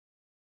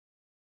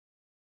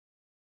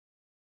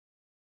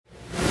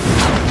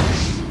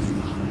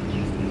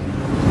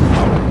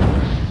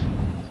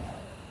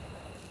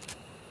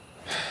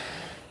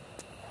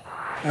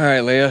All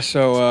right, Leah,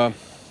 so,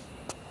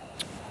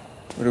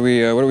 what do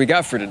we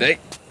got for today?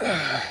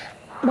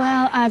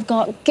 Well, I've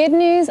got good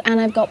news and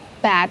I've got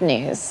bad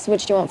news.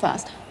 Which do you want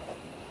first?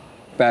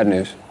 Bad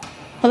news.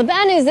 Well, the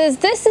bad news is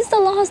this is the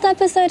last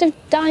episode of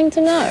Dying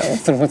to Know.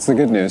 Then what's the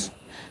good news?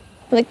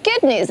 Well, the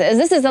good news is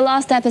this is the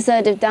last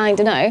episode of Dying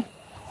to Know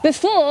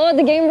before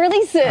the game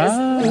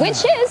releases,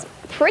 which is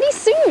pretty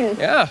soon.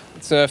 Yeah,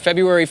 it's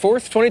February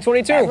 4th,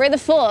 2022. February the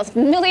 4th.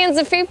 Millions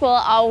of people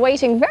are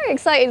waiting very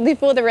excitedly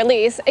for the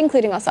release,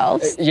 including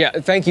ourselves. Yeah,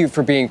 thank you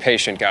for being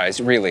patient,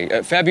 guys, really.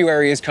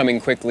 February is coming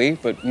quickly,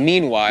 but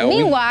meanwhile...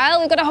 we've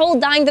got a whole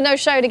Dying to Know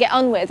show to get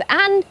on with,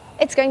 and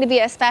it's going to be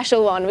a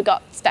special one. We've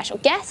got special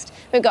guest,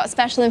 we've got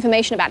special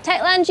information about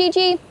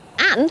TechlandGG,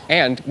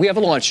 And we have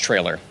a launch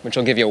trailer, which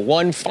will give you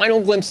one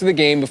final glimpse of the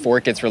game before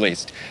it gets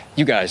released.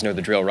 You guys know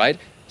the drill, right?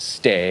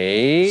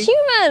 Stay...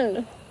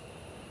 human!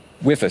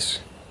 With us.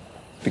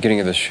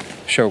 Beginning of the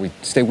show, we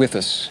stay with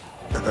us.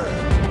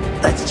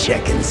 Let's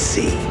check and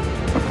see.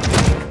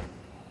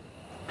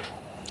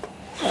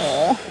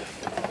 Aww.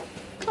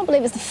 Can't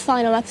believe it's the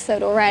final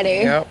episode already.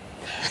 Yep.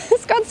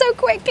 It's gone so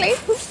quickly.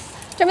 Do you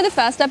remember the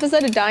first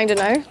episode of Dying to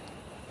Know?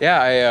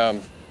 Yeah,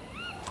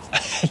 I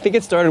think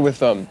it started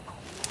with,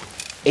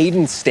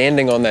 Aiden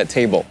standing on that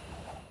table.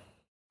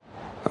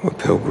 I'm a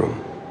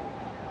pilgrim,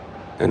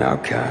 an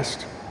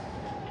outcast,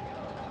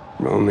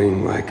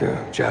 roaming like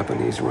a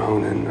Japanese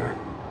Ronin or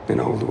an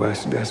Old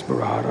West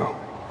desperado.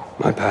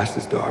 My past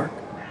is dark,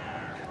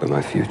 but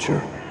my future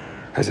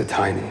has a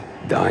tiny,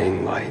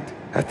 dying light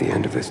at the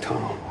end of this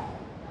tunnel.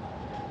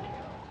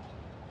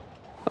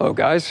 Hello,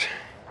 guys.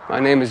 My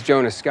name is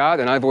Jonas Scott,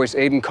 and I voice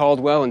Aiden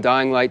Caldwell in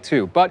Dying Light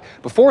 2. But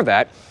before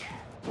that,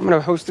 I'm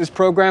gonna host this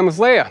program with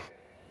Leia.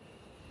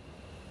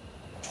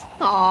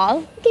 Aw,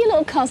 look at your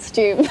little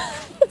costume.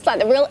 It's like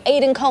the real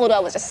Aiden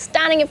Caldwell was just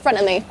standing in front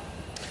of me.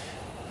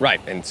 Right,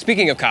 and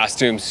speaking of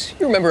costumes,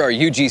 you remember our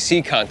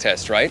UGC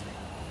contest, right?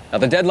 Now,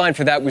 the deadline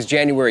for that was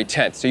January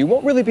 10th, so you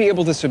won't really be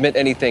able to submit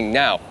anything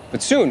now.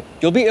 But soon,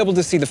 you'll be able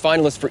to see the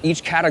finalists for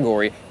each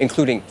category,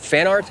 including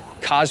fan art,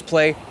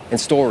 cosplay, and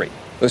story.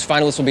 Those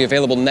finalists will be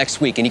available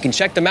next week, and you can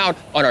check them out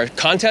on our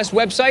contest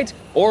website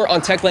or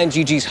on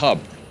TechlandGG's hub.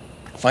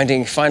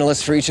 Finding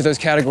finalists for each of those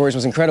categories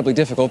was incredibly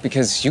difficult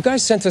because you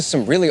guys sent us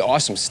some really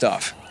awesome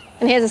stuff.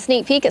 And here's a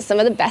sneak peek at some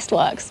of the best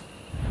works.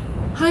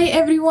 Hi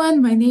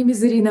everyone, my name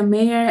is Irina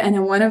Meyer and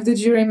I'm one of the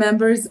jury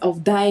members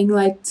of Dying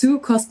Light 2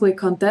 cosplay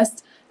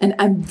contest, and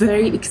I'm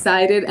very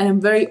excited and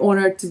I'm very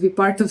honored to be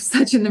part of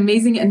such an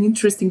amazing and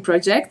interesting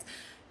project.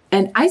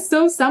 And I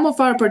saw some of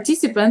our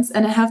participants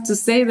and I have to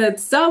say that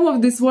some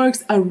of these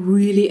works are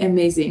really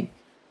amazing.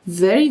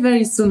 Very,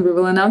 very soon we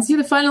will announce you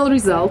the final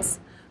results,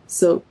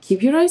 so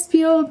keep your eyes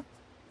peeled,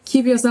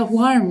 keep yourself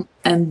warm,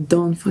 and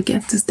don't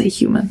forget to stay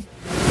human.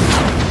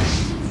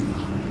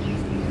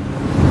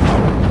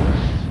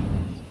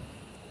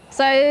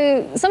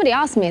 So somebody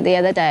asked me the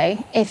other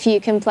day if you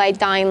can play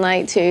Dying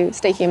Light 2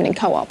 Stay Human in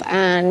co-op,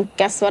 and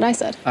guess what I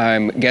said?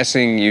 I'm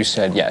guessing you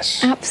said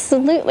yes.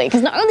 Absolutely,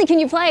 because not only can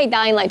you play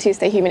Dying Light 2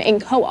 Stay Human in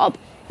co-op,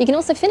 you can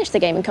also finish the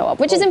game in co-op,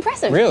 which is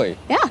impressive. Really?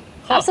 Yeah,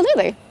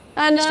 absolutely.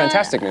 And, it's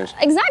fantastic news.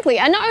 Exactly,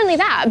 and not only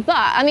that, but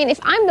I mean, if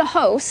I'm the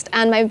host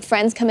and my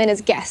friends come in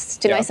as guests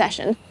to my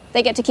session,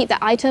 they get to keep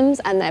their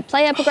items and their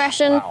player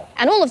progression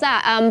and all of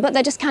that, but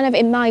they're just kind of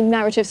in my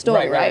narrative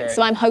story, right?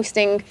 So I'm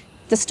hosting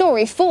the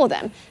story for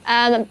them.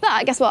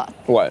 But guess what?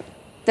 What?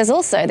 There's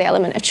also the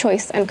element of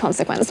choice and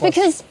consequence,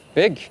 because...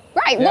 Big.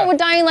 Right, what would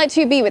Dying Light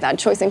 2 be without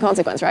choice and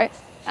consequence, right?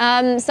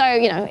 So,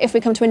 you know, if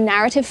we come to a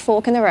narrative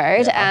fork in the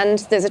road and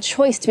there's a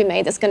choice to be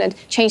made that's going to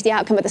change the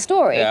outcome of the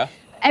story,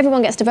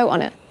 everyone gets to vote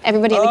on it.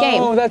 Everybody in the game.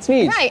 Oh, that's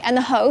neat. Right, and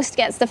the host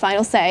gets the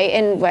final say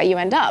in where you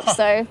end up.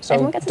 So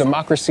everyone gets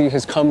democracy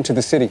has come to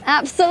the city.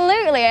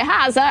 Absolutely, it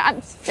has.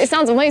 It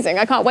sounds amazing.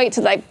 I can't wait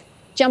to, like,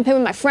 jump in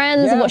with my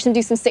friends and watch them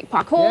do some sick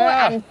parkour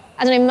and,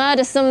 I don't know,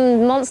 murder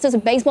some monsters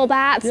with baseball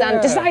bats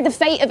and decide the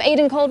fate of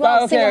Aiden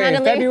Caldwell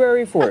single-handedly.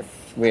 February 4th.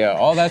 Yeah,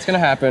 all that's going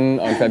to happen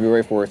on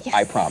February 4th,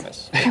 I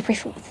promise. February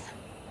 4th.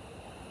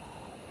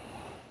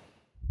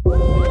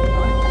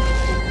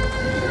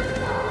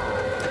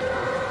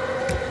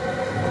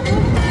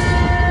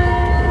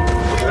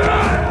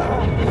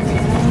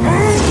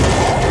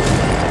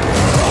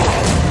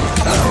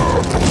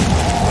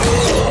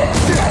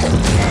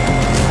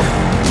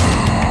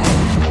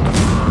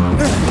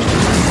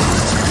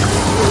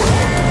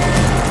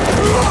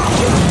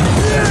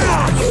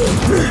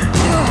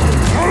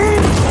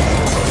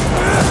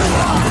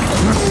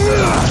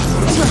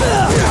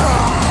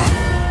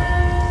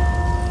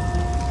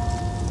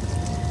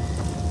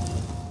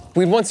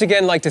 We'd once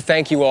again like to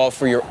thank you all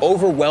for your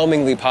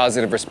overwhelmingly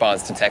positive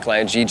response to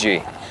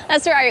TechlandGG.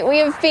 That's right, we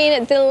have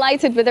been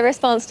delighted with the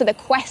response to the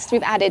quests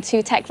we've added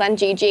to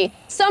TechlandGG.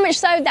 So much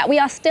so that we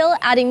are still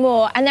adding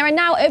more, and there are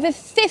now over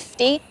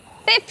 50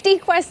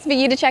 quests for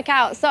you to check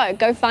out, so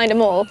go find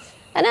them all.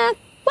 And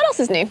what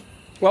else is new?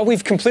 Well,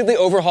 we've completely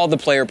overhauled the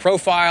player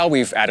profile,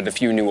 we've added a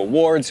few new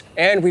awards,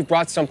 and we've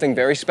brought something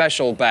very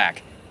special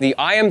back. The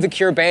I Am the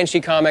Cure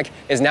Banshee comic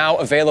is now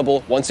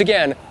available once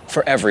again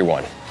for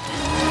everyone.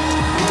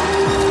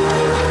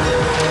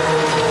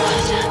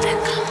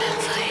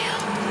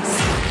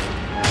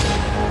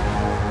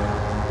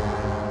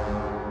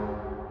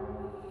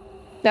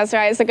 That's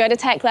right, so go to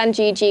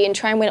TechlandGG and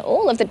try and win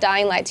all of the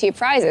Dying Light 2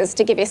 prizes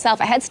to give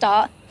yourself a head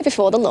start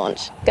before the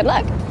launch. Good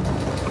luck.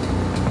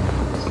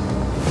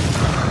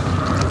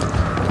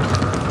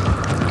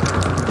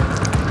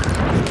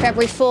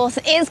 February 4th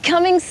is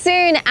coming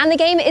soon, and the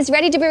game is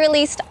ready to be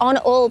released on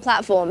all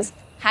platforms.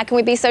 How can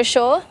we be so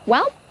sure?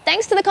 Well,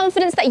 thanks to the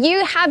confidence that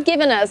you have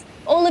given us,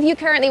 all of you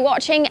currently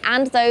watching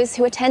and those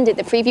who attended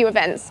the preview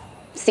events.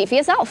 See for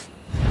yourself.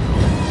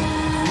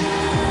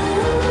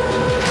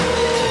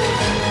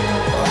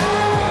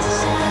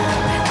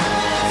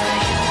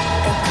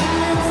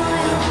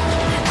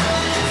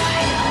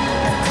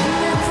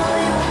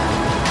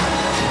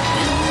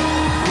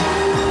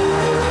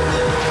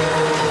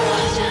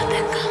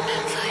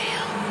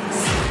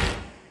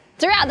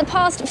 Throughout the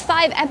past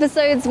 5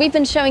 episodes, we've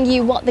been showing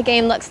you what the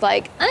game looks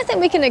like, and I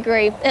think we can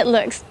agree it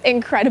looks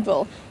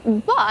incredible.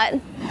 But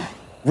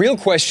real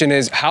question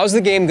is, how's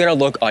the game gonna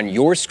look on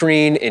your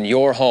screen in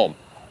your home?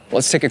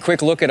 Let's take a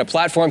quick look at a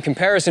platform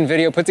comparison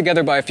video put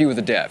together by a few of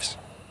the devs.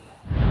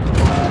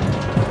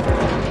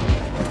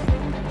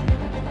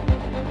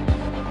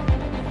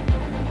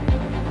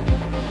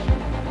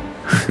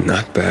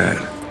 Not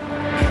bad.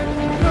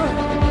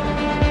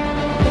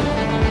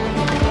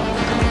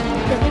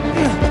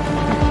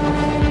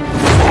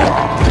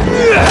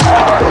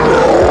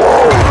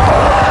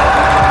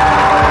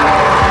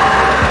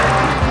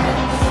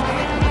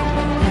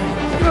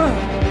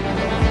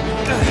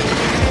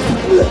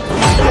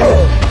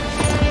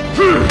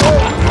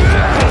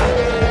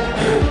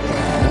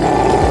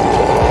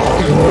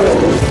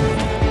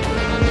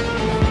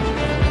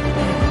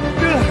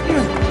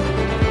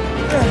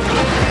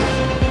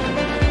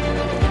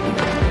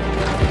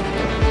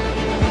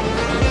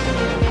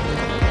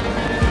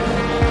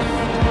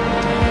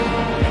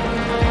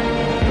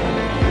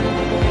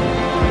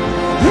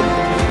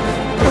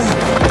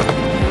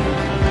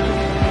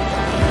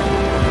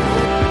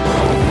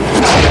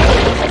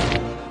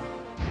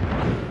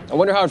 I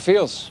wonder how it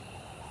feels.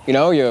 You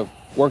know, you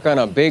work on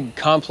a big,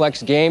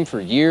 complex game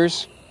for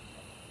years,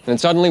 and then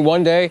suddenly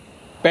one day,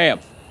 bam,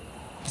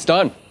 it's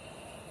done.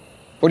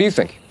 What do you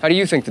think? How do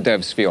you think the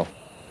devs feel?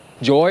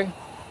 Joy,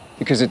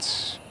 because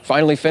it's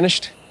finally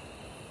finished?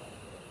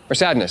 Or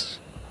sadness,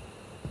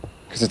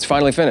 because it's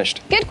finally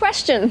finished? good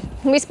question.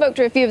 We spoke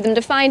to a few of them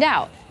to find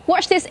out.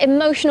 Watch this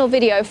emotional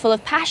video full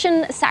of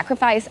passion,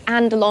 sacrifice,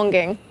 and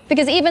longing.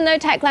 Because even though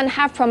Techland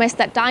have promised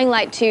that Dying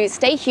Light 2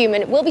 Stay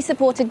Human will be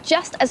supported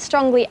just as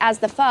strongly as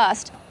the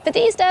first, for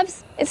these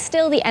devs, it's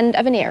still the end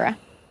of an era.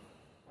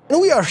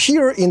 And we are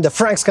here in the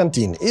Frank's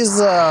Canteen. It's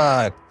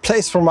a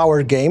place from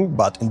our game,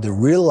 but in the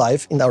real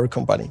life in our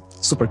company.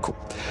 Super cool.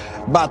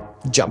 But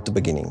jump to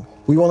beginning.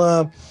 We want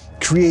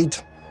to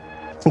create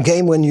a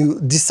game when you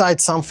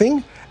decide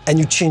something and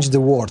you change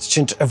the world,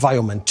 change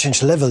environment,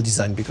 change level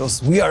design,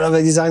 because we are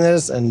level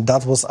designers and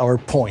that was our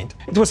point.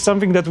 It was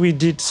something that we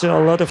did a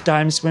lot of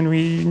times when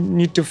we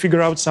need to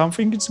figure out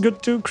something. It's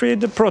good to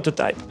create a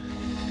prototype.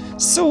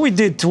 So we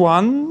did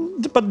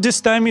one, but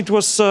this time it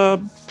was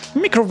a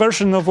micro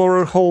version of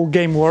our whole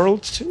game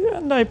world,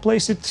 and I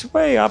placed it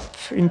way up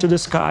into the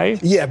sky.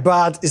 Yeah,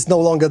 but it's no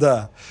longer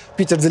there.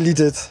 Peter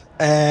deleted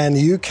and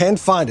you can't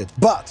find it.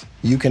 But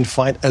you can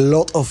find a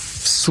lot of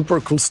super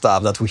cool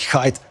stuff that we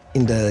hide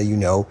in the, you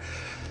know,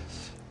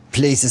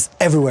 places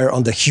everywhere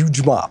on the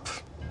huge map.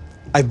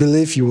 I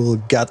believe you will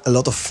get a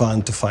lot of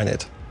fun to find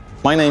it.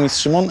 My name is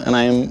Szymon, and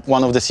I am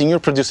one of the senior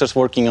producers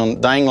working on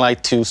Dying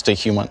Light 2 Stay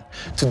Human.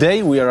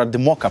 Today we are at the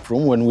mock-up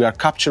room when we are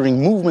capturing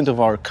movement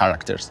of our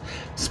characters.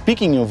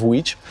 Speaking of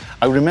which,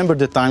 I remember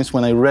the times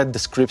when I read the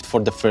script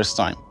for the first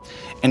time.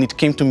 And it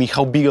came to me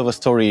how big of a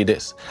story it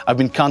is. I've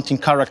been counting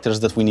characters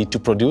that we need to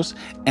produce,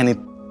 and it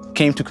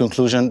came to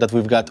conclusion that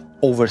we've got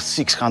over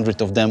 600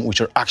 of them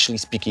which are actually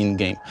speaking in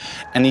game.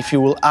 And if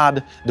you will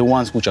add the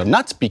ones which are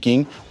not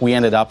speaking, we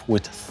ended up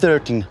with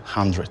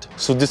 1,300.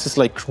 So this is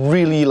like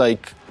really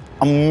like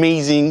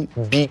amazing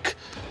big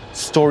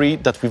story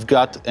that we've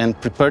got and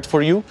prepared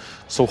for you.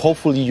 So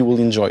hopefully you will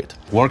enjoy it.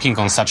 Working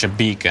on such a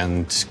big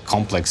and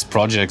complex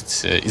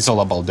project is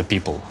all about the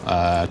people.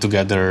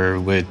 Together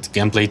with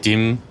gameplay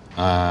team,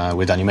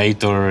 with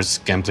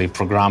animators, gameplay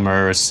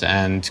programmers,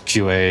 and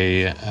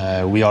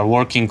QA, we are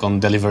working on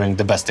delivering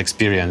the best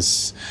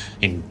experience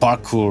in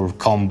parkour,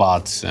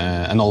 combat,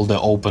 and all the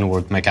open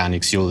world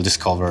mechanics you'll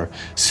discover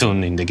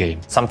soon in the game.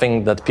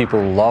 Something that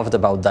people loved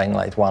about Dying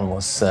Light 1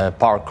 was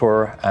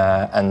parkour,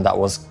 and that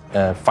was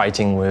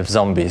fighting with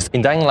zombies.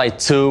 In Dying Light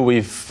 2,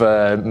 we've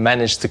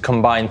managed to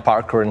combine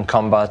parkour and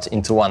combat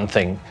into one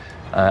thing.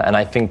 And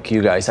I think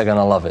you guys are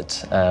gonna love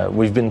it.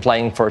 We've been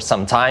playing for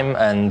some time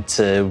and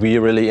we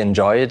really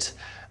enjoy it.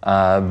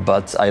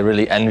 But I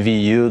really envy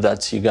you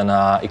that you're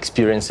gonna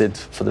experience it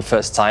for the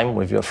first time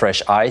with your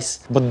fresh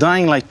eyes. But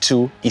Dying Light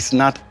 2 is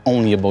not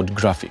only about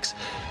graphics.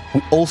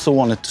 We also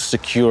wanted to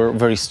secure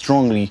very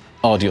strongly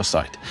audio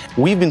side.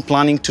 We've been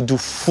planning to do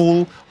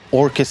full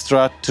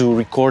orchestra to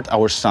record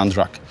our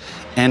soundtrack.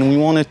 And we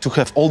wanted to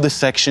have all the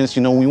sections,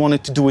 you know, we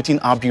wanted to do it in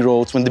Abbey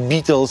Roads when the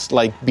Beatles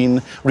like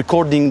been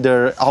recording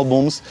their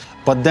albums.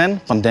 But then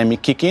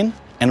pandemic kicked in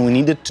and we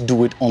needed to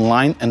do it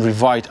online and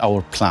rewrite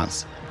our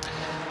plans.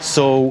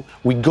 So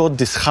we got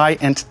this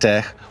high-end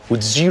tech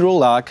with zero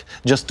lag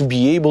just to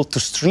be able to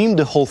stream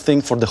the whole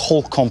thing for the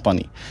whole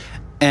company.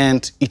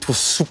 And it was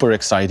super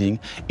exciting.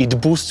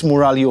 It boosts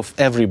morale of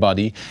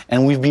everybody,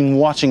 and we've been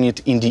watching it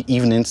in the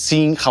evening,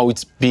 seeing how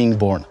it's being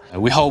born.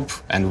 We hope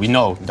and we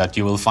know that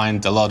you will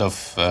find a lot of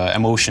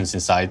emotions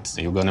inside.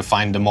 You're gonna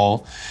find them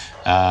all.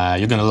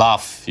 You're gonna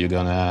laugh, you're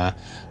gonna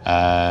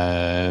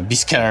be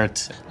scared,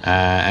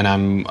 and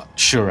I'm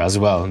sure as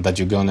well that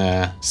you're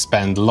gonna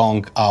spend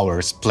long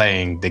hours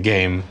playing the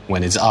game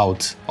when it's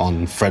out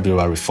on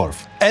February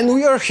 4th. And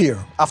we are here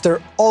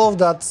after all of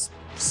that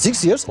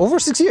 6 years, over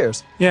 6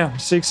 years. Yeah,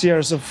 6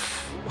 years of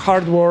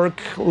hard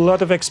work, a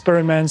lot of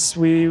experiments.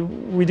 We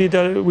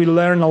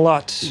learned a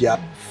lot. Yeah,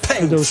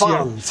 pain,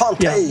 fun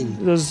pain.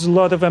 There's a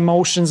lot of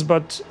emotions,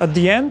 but at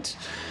the end,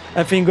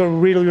 I think we're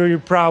really, really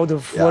proud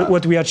of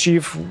what we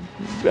achieve,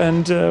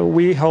 and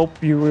we hope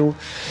you will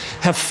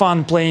have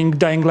fun playing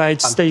Dying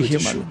Light Stay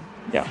Human.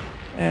 Sure.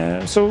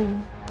 Yeah. So,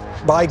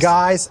 bye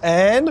guys,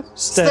 and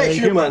stay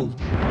human.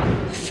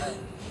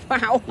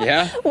 Wow.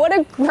 Yeah? What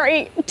a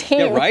great team.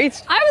 Yeah, right?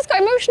 I was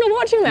quite emotional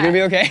watching that. You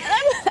gonna be okay?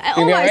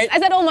 Almost. Right? I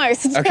said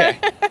almost. Okay.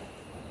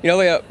 You know,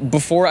 Leah,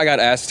 before I got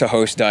asked to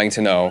host Dying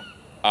to Know,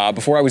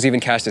 before I was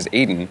even cast as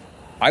Aiden,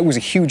 I was a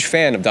huge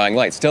fan of Dying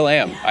Light, still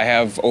am. I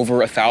have over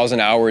 1,000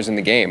 hours in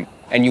the game.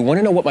 And you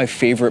wanna know what my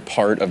favorite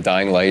part of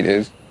Dying Light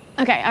is?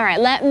 Okay, all right,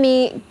 let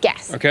me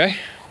guess. Okay.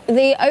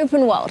 The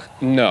open world.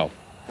 No.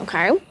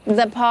 Okay.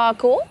 The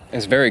parkour.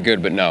 It's very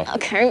good, but no.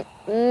 Okay.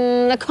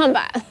 The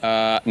combat.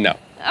 No.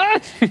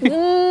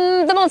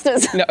 The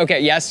monsters. No,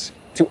 okay, yes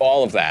to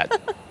all of that.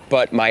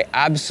 But my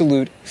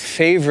absolute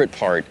favorite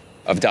part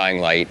of Dying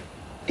Light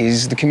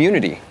is the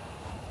community.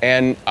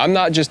 And I'm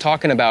not just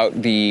talking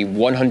about the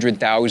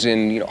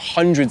 100,000,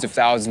 hundreds of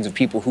thousands of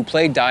people who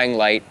play Dying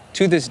Light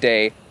to this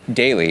day,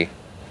 daily.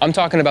 I'm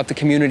talking about the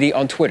community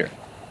on Twitter.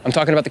 I'm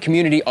talking about the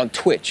community on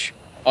Twitch,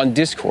 on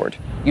Discord.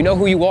 You know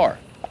who you are.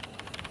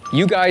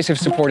 You guys have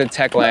supported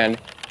Techland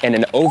in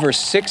an over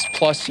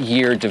 6+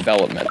 year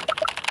development.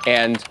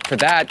 And for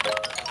that,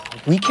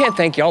 we can't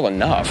thank y'all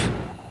enough.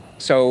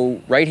 So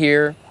right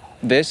here,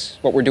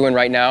 what we're doing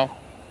right now,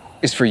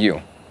 is for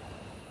you.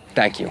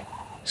 Thank you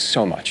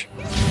so much.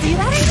 See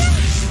that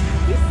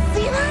again? You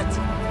see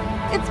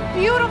that? It's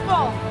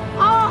beautiful.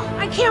 Oh,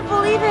 I can't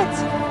believe it.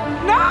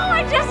 No,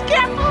 I just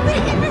can't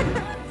believe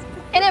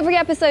it. In every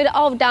episode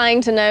of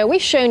Dying to Know,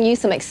 we've shown you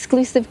some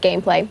exclusive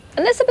gameplay.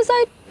 And this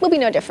episode will be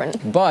no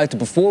different. But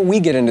before we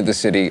get into the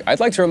city,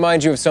 I'd like to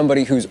remind you of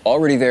somebody who's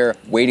already there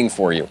waiting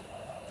for you.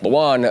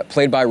 Lawan,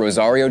 played by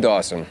Rosario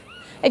Dawson.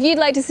 If you'd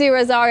like to see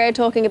Rosario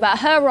talking about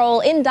her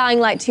role in Dying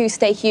Light 2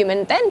 Stay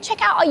Human, then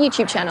check out our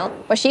YouTube channel,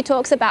 where she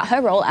talks about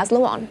her role as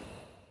Lawan.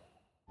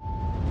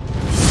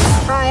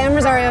 Hi, I'm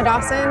Rosario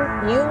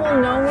Dawson. You will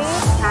know me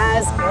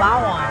as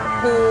Lawan,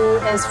 who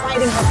is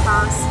fighting her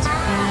past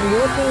and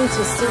looking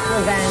to seek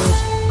revenge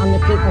on the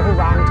people who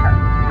wronged her.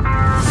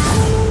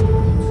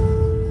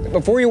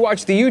 Before you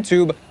watch the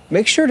YouTube,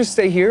 make sure to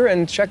stay here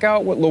and check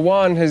out what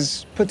Lawan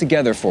has put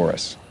together for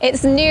us.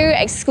 It's new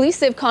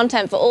exclusive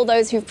content for all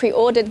those who've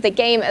pre-ordered the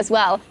game as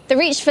well. The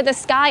Reach for the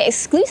Sky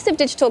exclusive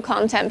digital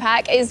content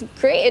pack is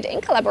created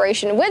in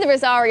collaboration with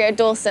Rosario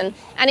Dawson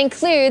and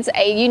includes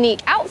a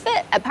unique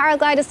outfit, a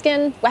paraglider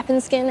skin, weapon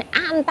skin,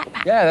 and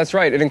backpack. Yeah, that's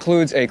right. It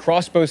includes a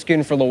crossbow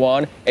skin for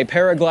Lawan, a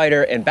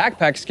paraglider and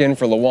backpack skin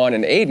for Lawan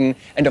and Aiden,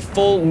 and a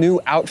full new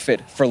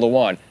outfit for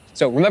Lawan.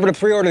 So remember to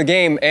pre-order the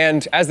game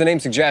and, as the name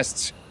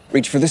suggests,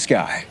 reach for the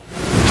sky.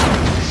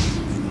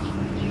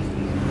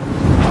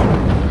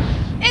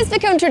 It's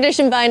become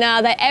tradition by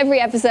now that every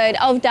episode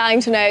of Dying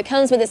to Know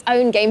comes with its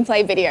own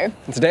gameplay video.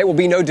 And today will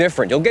be no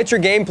different. You'll get your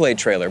gameplay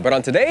trailer, but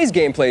on today's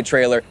gameplay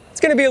trailer, it's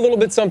going to be a little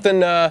bit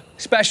something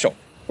special.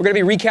 We're going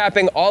to be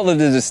recapping all of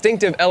the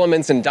distinctive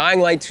elements in Dying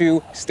Light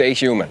 2 Stay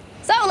Human.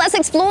 So let's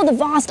explore the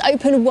vast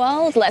open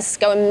world. Let's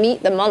go and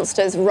meet the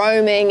monsters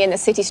roaming in the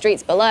city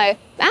streets below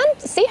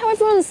and see how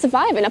everyone's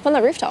surviving up on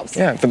the rooftops.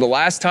 Yeah, for the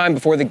last time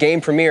before the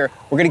game premiere,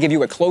 we're going to give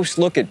you a close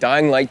look at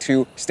Dying Light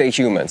 2 Stay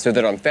Human so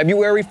that on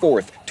February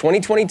 4th,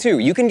 2022,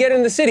 you can get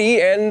in the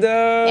city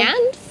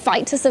and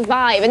fight to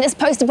survive in this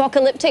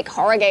post-apocalyptic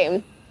horror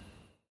game.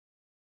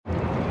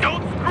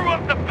 Don't screw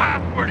up the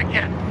password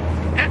again.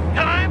 This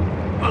time,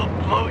 we'll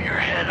blow your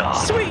head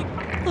off. Sweet.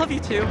 Love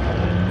you too.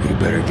 You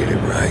better get it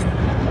right.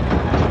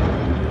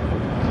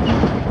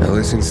 Now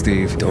listen,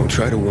 Steve, don't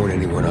try to warn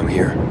anyone I'm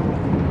here.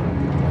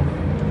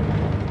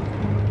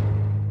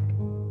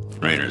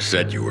 Rainer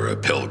said you were a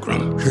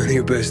pilgrim. None of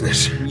your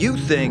business. You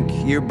think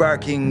your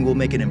barking will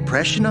make an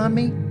impression on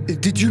me?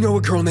 Did you know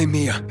a girl named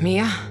Mia?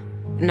 Mia?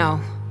 No.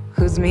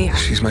 Who's Mia?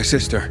 She's my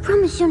sister.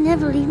 Promise you'll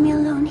never leave me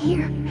alone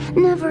here.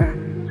 Never.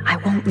 I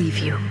won't leave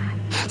you.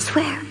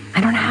 Swear.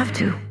 I don't have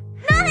to.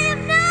 Not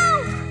him,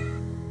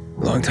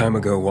 no! A long time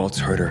ago, Waltz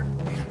hurt her.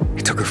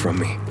 He took her from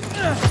me.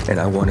 And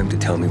I want him to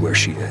tell me where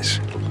she is.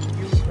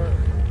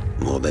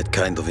 Well, that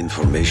kind of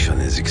information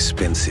is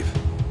expensive.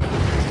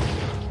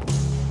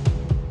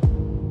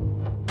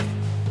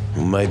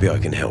 Maybe I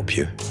can help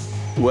you.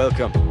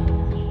 Welcome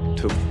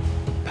to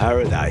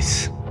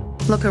paradise.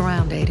 Look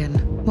around,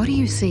 Aiden. What do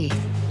you see?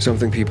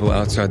 Something people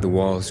outside the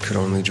walls could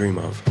only dream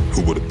of.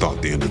 Who would have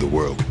thought the end of the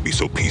world would be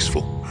so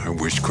peaceful? I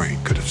wish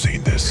Crane could have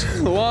seen this.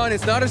 Lawan,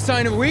 it's not a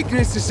sign of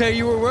weakness to say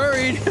you were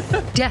worried.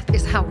 Death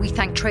is how we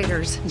thank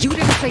traitors. You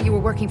didn't say you were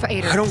working for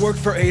Ader. I don't work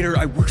for Ader,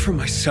 I work for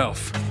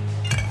myself.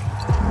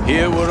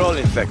 Here we're all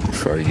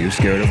infected. Are you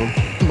scared of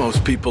him?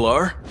 Most people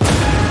are.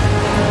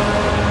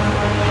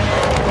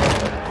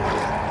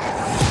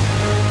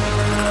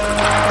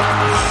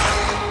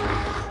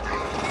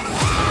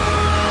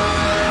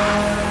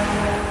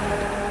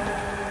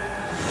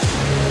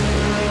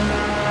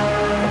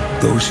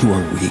 Those who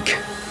are weak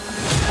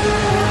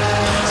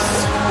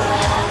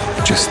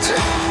just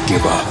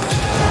give up.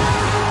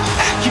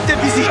 Keep them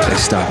busy. They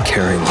stop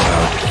caring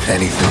about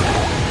anything.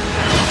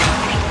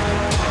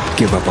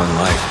 Give up on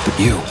life, but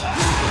you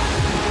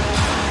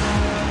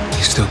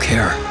still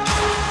care.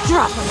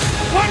 Drop him.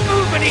 One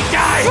move and he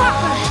dies! Drop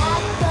him.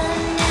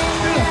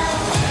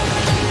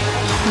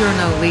 You're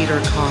no leader,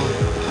 Carl.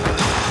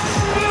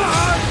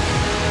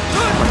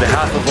 On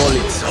behalf of all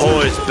its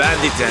whores,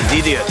 bandits, and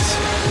idiots,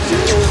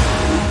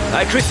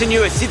 I christen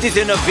you a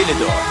citizen of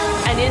Villador.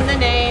 And in the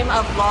name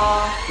of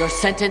law, you're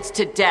sentenced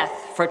to death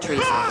for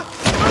treason.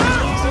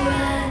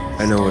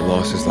 I know what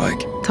loss is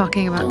like.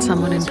 Talking about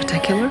someone in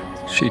particular?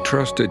 She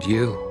trusted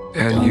you,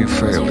 and you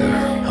failed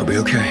her. I'll be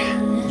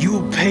okay.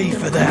 You'll pay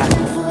for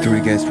that. 3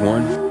 against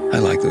 1? I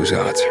like those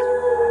odds.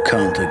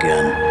 Count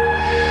again.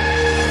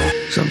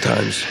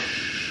 Sometimes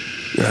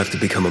you have to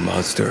become a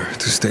monster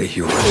to stay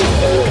human.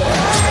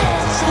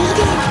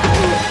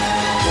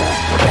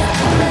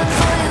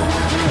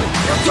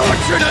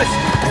 Tortured us!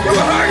 You were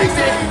hurting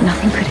me!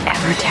 Nothing could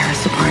ever tear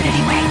us apart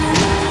anyway.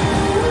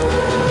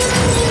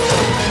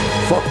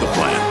 Fuck the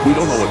plan. We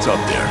don't know what's up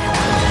there.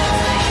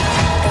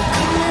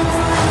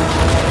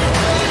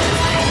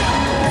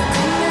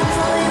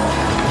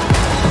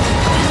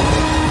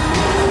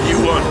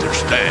 You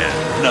understand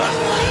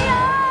nothing.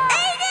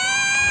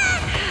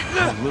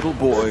 A little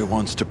boy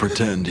wants to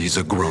pretend he's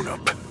a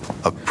grown-up.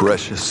 A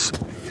precious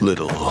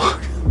little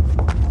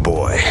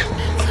boy.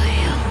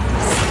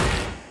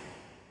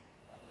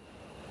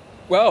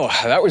 Well,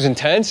 that was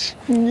intense.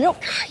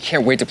 Yep. I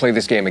can't wait to play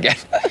this game again.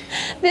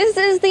 This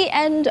is the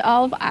end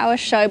of our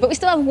show, but we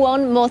still have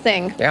one more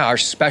thing. Yeah, our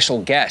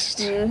special guest.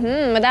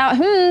 Without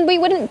whom we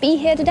wouldn't be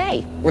here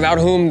today. Without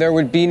whom there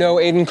would be no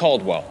Aiden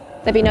Caldwell.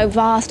 There'd be no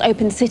vast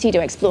open city to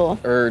explore.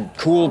 Or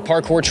cool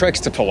parkour tricks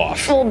to pull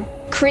off. Or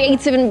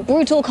creative and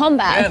brutal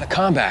combat. Yeah, the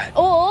combat.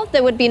 Or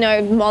there would be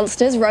no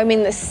monsters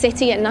roaming the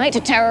city at night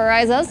to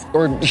terrorize us.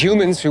 Or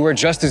humans who are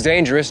just as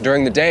dangerous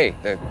during the day.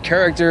 The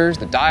characters,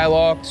 the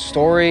dialogue,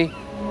 story.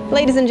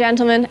 Ladies and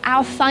gentlemen,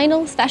 our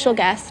final special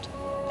guest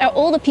are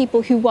all the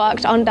people who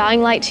worked on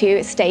Dying Light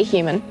 2 Stay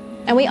Human.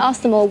 And we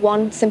asked them all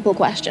one simple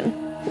question.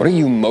 What are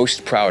you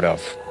most proud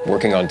of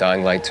working on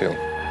Dying Light 2?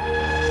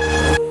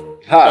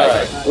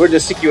 Hi, we're the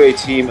CQA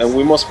team and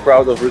we're most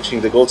proud of reaching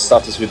the gold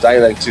status with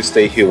Dying Light 2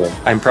 Stay Human.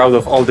 I'm proud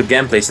of all the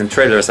gameplays and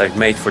trailers I've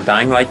made for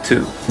Dying Light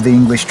 2. The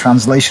English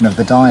translation of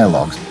the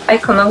dialogues.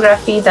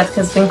 Iconography that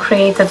has been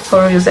created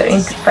for user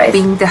interface.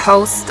 Being the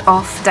host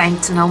of Dying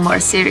to Know More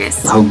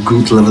series. How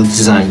good level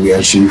design we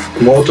achieve.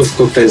 Molotov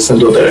cocktails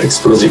and other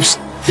explosives.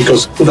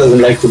 Because who doesn't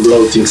like to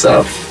blow things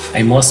up?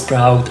 I'm most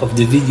proud of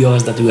the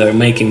videos that we are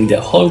making the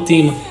whole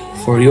team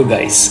for you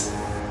guys.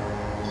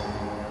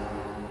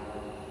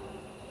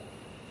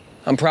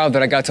 I'm proud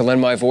that I got to lend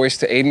my voice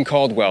to Aiden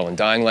Caldwell in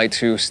Dying Light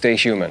 2 Stay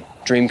Human.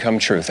 Dream come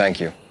true, thank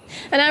you.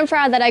 And I'm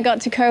proud that I got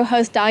to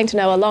co-host Dying to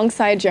Know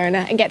alongside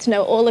Jonah and get to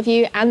know all of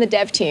you and the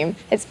dev team.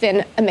 It's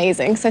been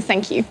amazing, so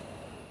thank you.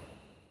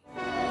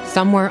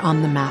 Somewhere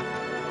on the map,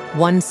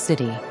 one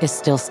city is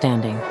still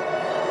standing.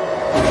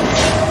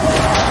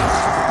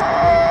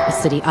 A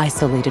city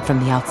isolated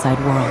from the outside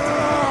world.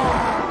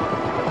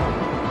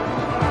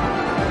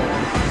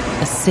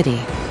 A city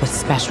with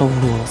special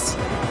rules.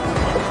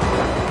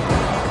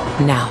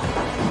 Now,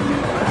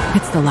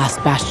 it's the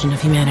last bastion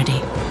of humanity.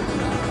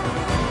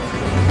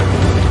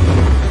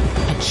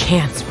 A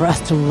chance for us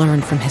to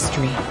learn from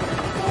history.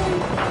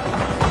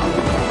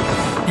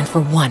 And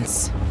for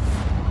once,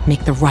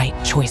 make the right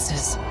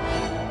choices.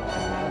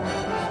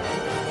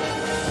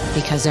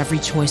 Because every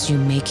choice you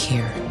make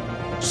here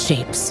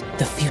shapes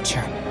the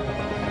future.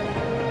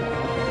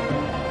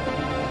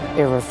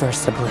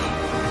 Irreversibly.